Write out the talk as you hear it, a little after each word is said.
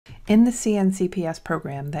In the CNCPS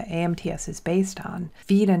program that AMTS is based on,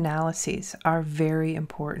 feed analyses are very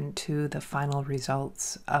important to the final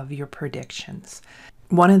results of your predictions.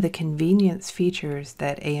 One of the convenience features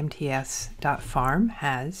that AMTS.Farm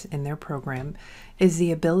has in their program is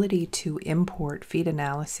the ability to import feed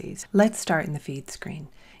analyses. Let's start in the feed screen.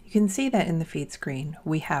 You can see that in the feed screen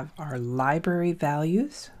we have our library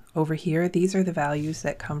values. Over here, these are the values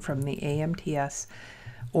that come from the AMTS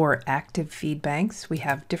or active feed banks. We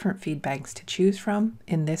have different feed banks to choose from.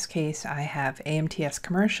 In this case, I have AMTS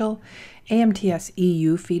Commercial, AMTS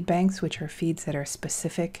EU feed banks, which are feeds that are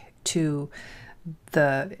specific to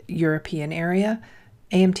the European area,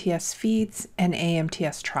 AMTS feeds, and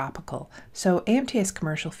AMTS tropical. So AMTS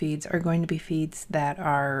commercial feeds are going to be feeds that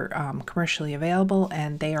are commercially available,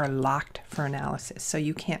 and they are locked for analysis. So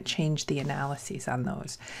you can't change the analyses on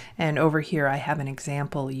those. And over here I have an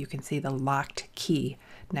example. You can see the locked key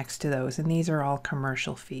next to those, and these are all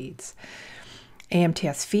commercial feeds.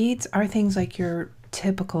 AMTS feeds are things like your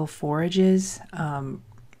typical forages,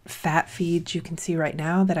 fat feeds. You can see right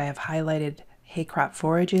now that I have highlighted hay crop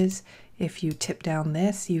forages. If you tip down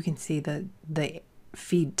this, you can see the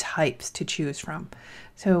feed types to choose from.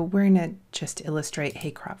 So we're going to just illustrate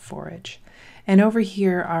hay crop forage. And over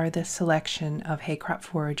here are the selection of hay crop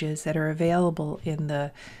forages that are available in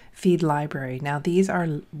the feed library. Now these are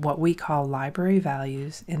what we call library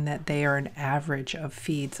values, in that they are an average of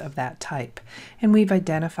feeds of that type. And we've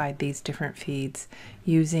identified these different feeds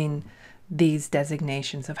using these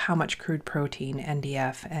designations of how much crude protein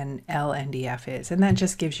NDF and LNDF is, and that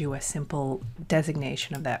just gives you a simple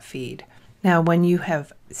designation of that feed. Now when you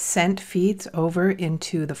have sent feeds over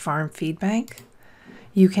into the farm feed bank,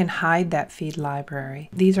 you can hide that feed library.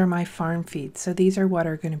 These are my farm feeds, so these are what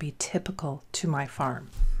are going to be typical to my farm.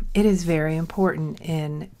 It is very important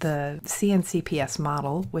in the CNCPS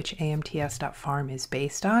model, which AMTS.Farm is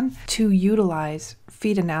based on, to utilize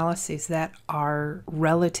feed analyses that are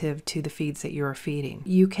relative to the feeds that you are feeding.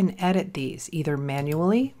 You can edit these either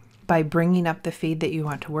manually by bringing up the feed that you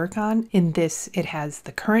want to work on. In this, it has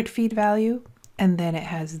the current feed value, and then it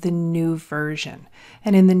has the new version.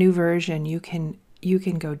 And in the new version, you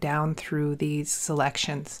can go down through these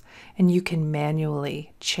selections and you can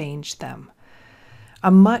manually change them. A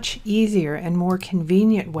much easier and more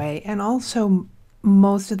convenient way, and also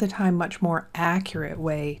most of the time much more accurate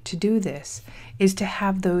way to do this, is to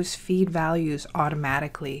have those feed values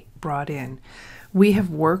automatically brought in. We have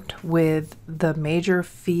worked with the major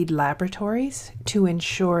feed laboratories to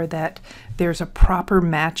ensure that there's a proper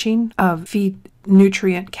matching of feed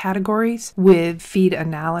nutrient categories with feed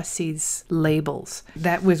analyses labels.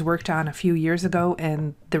 That was worked on a few years ago,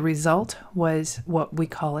 and the result was what we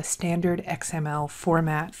call a standard XML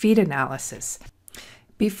format feed analysis.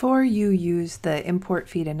 Before you use the import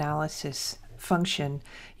feed analysis function,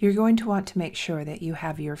 you're going to want to make sure that you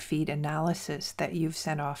have your feed analysis that you've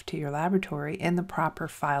sent off to your laboratory in the proper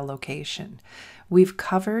file location. We've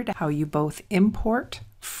covered how you both import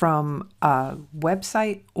from a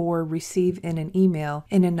website or receive in an email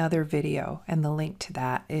in another video, and the link to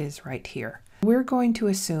that is right here. We're going to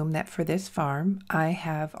assume that for this farm, I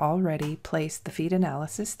have already placed the feed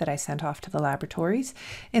analysis that I sent off to the laboratories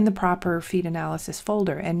in the proper feed analysis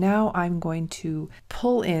folder, and now I'm going to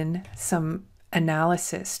pull in some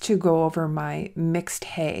analysis to go over my mixed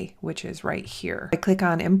hay, which is right here. I click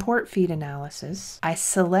on Import Feed Analysis. I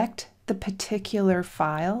select the particular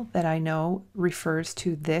file that I know refers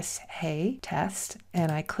to this hay test,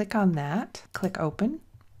 and I click on that, click Open.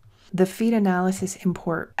 The feed analysis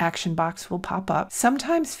import action box will pop up.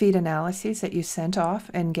 Sometimes feed analyses that you sent off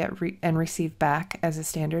and receive back as a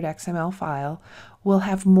standard XML file will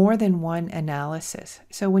have more than one analysis.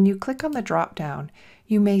 So when you click on the drop down,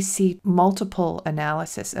 you may see multiple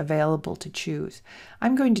analysis available to choose.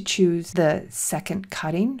 I'm going to choose the second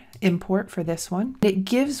cutting import for this one. It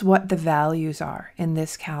gives what the values are in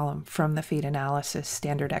this column from the feed analysis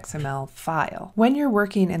standard XML file. When you're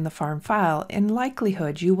working in the farm file, in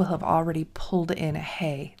likelihood you will have already pulled in a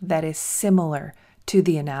hay that is similar to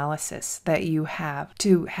the analysis that you have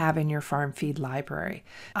to have in your farm feed library.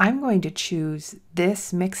 I'm going to choose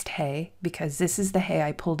this mixed hay because this is the hay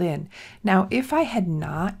I pulled in. Now, if I had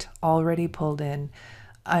not already pulled in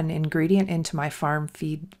an ingredient into my farm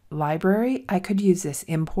feed library, I could use this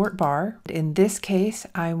import bar. In this case,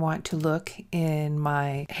 I want to look in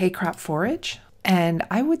my hay crop forage, and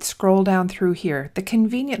I would scroll down through here. The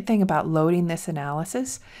convenient thing about loading this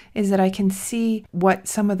analysis is that I can see what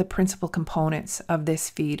some of the principal components of this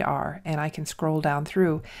feed are, and I can scroll down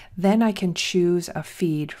through. Then I can choose a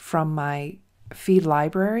feed from my feed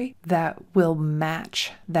library that will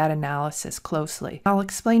match that analysis closely. I'll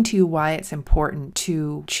explain to you why it's important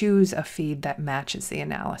to choose a feed that matches the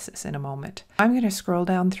analysis in a moment. I'm going to scroll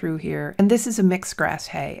down through here, and this is a mixed grass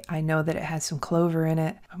hay. I know that it has some clover in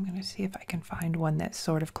it. I'm going to see if I can find one that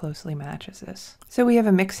sort of closely matches this. So we have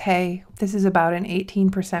a mixed hay. This is about an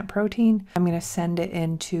 18% protein. I'm going to send it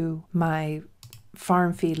into my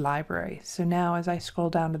farm feed library. So now as I scroll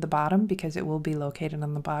down to the bottom, because it will be located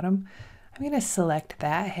on the bottom, I'm going to select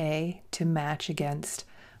that hay to match against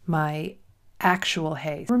my actual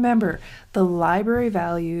hay. Remember, the library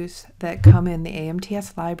values that come in the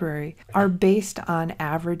AMTS library are based on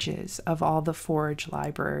averages of all the forage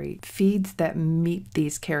library feeds that meet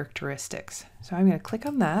these characteristics. So I'm going to click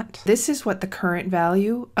on that. This is what the current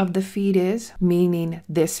value of the feed is, meaning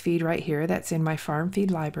this feed right here that's in my farm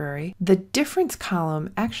feed library. The difference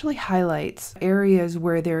column actually highlights areas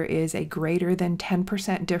where there is a greater than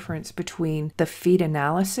 10% difference between the feed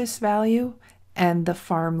analysis value and the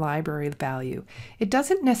farm library value. It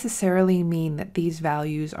doesn't necessarily mean that these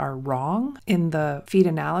values are wrong in the feed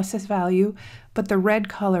analysis value, but the red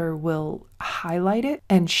color will highlight it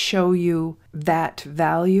and show you that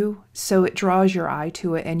value, so it draws your eye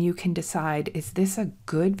to it and you can decide, is this a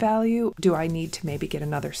good value? Do I need to maybe get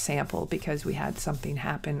another sample because we had something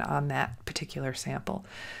happen on that particular sample?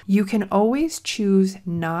 You can always choose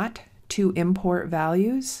not to import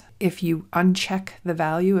values if you uncheck the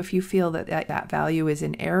value, if you feel that that value is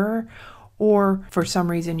in error, or for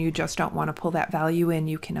some reason you just don't want to pull that value in,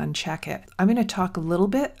 you can uncheck it. I'm going to talk a little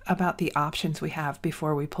bit about the options we have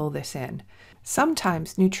before we pull this in.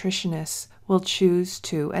 Sometimes nutritionists will choose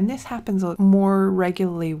to, and this happens more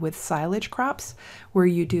regularly with silage crops where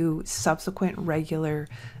you do subsequent regular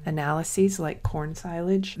analyses like corn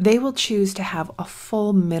silage, they will choose to have a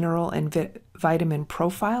full mineral and vitamin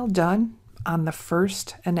profile done on the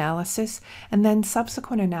first analysis, and then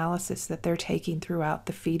subsequent analysis that they're taking throughout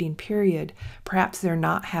the feeding period. Perhaps they're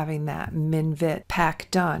not having that min-vit pack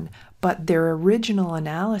done, but their original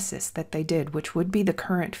analysis that they did, which would be the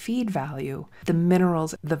current feed value, the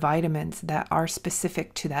minerals, the vitamins that are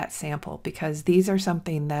specific to that sample, because these are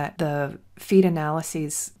something that the feed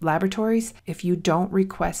analyses laboratories, if you don't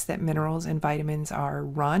request that minerals and vitamins are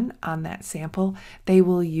run on that sample, they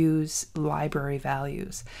will use library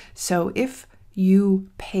values. So if you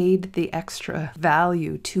paid the extra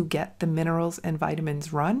value to get the minerals and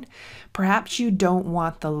vitamins run, perhaps you don't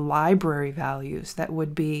want the library values that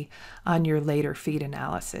would be on your later feed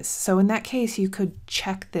analysis. So in that case, you could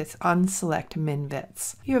check this unselect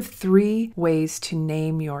min-vits. You have 3 ways to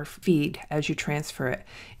name your feed as you transfer it.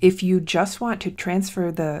 If you just want to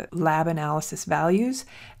transfer the lab analysis values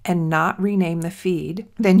and not rename the feed,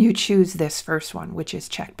 then you choose this first one, which is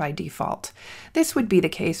checked by default. This would be the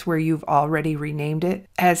case where you've already renamed it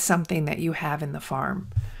as something that you have in the farm.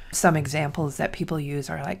 Some examples that people use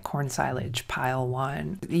are like corn silage pile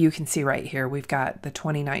 1. You can see right here we've got the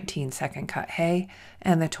 2019 second cut hay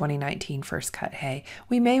and the 2019 first cut hay.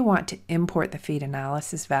 We may want to import the feed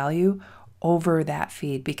analysis value over that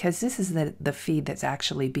feed because this is the feed that's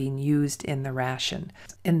actually being used in the ration.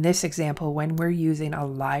 In this example, when we're using a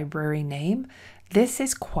library name, this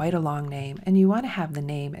is quite a long name, and you want to have the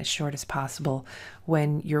name as short as possible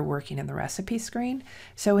when you're working in the recipe screen.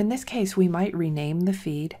 So in this case, we might rename the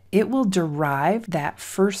feed. It will derive that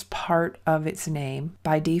first part of its name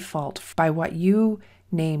by default by what you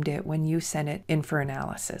named it when you sent it in for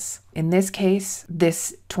analysis. In this case,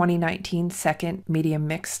 this 2019 second medium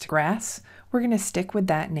mixed grass, we're going to stick with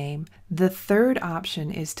that name. The third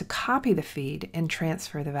option is to copy the feed and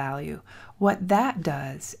transfer the value. What that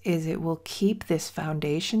does is it will keep this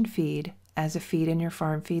foundation feed as a feed in your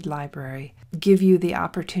farm feed library, give you the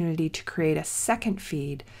opportunity to create a second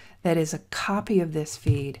feed that is a copy of this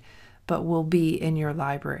feed but will be in your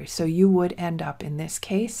library. So you would end up, in this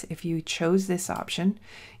case, if you chose this option,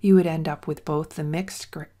 you would end up with both the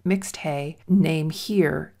mixed hay name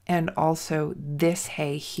here and also this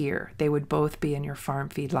hay here. They would both be in your farm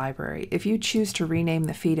feed library. If you choose to rename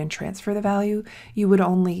the feed and transfer the value, you would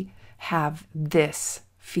only have this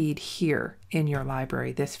feed here in your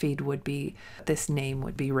library. This feed would be, this name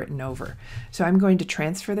would be written over. So I'm going to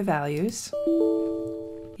transfer the values.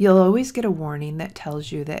 You'll always get a warning that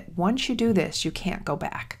tells you that once you do this, you can't go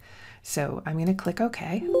back. So I'm going to click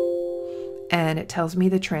OK, and it tells me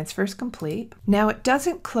the transfer is complete. Now it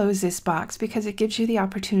doesn't close this box because it gives you the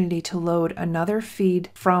opportunity to load another feed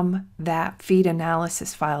from that feed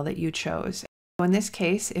analysis file that you chose. In this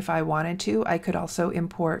case, if I wanted to, I could also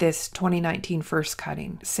import this 2019 first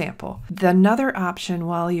cutting sample. Another option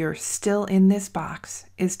while you're still in this box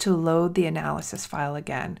is to load the analysis file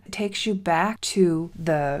again. It takes you back to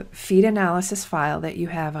the feed analysis file that you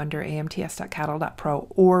have under AMTS.Cattle.Pro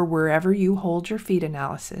or wherever you hold your feed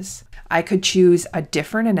analysis. I could choose a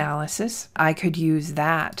different analysis. I could use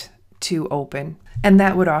that to open, and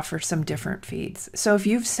that would offer some different feeds. So if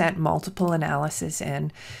you've sent multiple analyses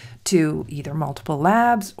in to either multiple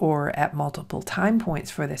labs or at multiple time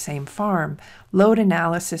points for the same farm, load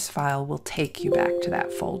analysis file will take you back to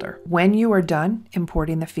that folder. When you are done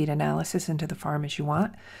importing the feed analysis into the farm as you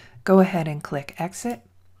want, go ahead and click exit.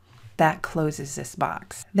 That closes this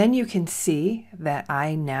box. Then you can see that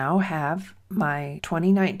I now have my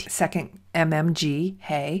 2019 second MMG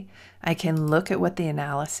hay. I can look at what the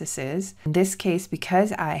analysis is. In this case,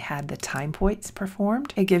 because I had the time points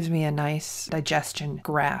performed, it gives me a nice digestion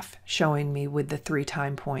graph showing me with the 3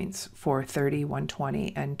 time points for 30,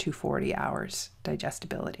 120, and 240 hours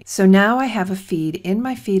digestibility. So now I have a feed in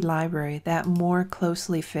my feed library that more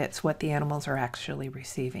closely fits what the animals are actually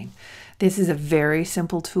receiving. This is a very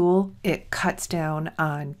simple tool. It cuts down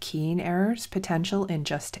on keying errors potential in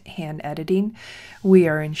just hand editing. We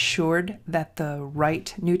are ensured that the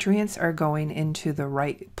right nutrients are going into the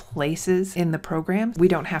right places in the program. We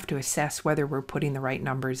don't have to assess whether we're putting the right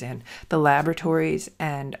numbers in. The laboratories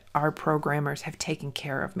and our programmers have taken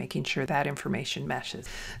care of making sure that information meshes.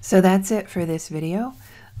 So that's it for this video.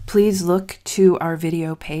 Please look to our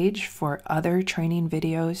video page for other training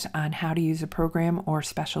videos on how to use a program or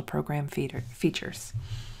special program features.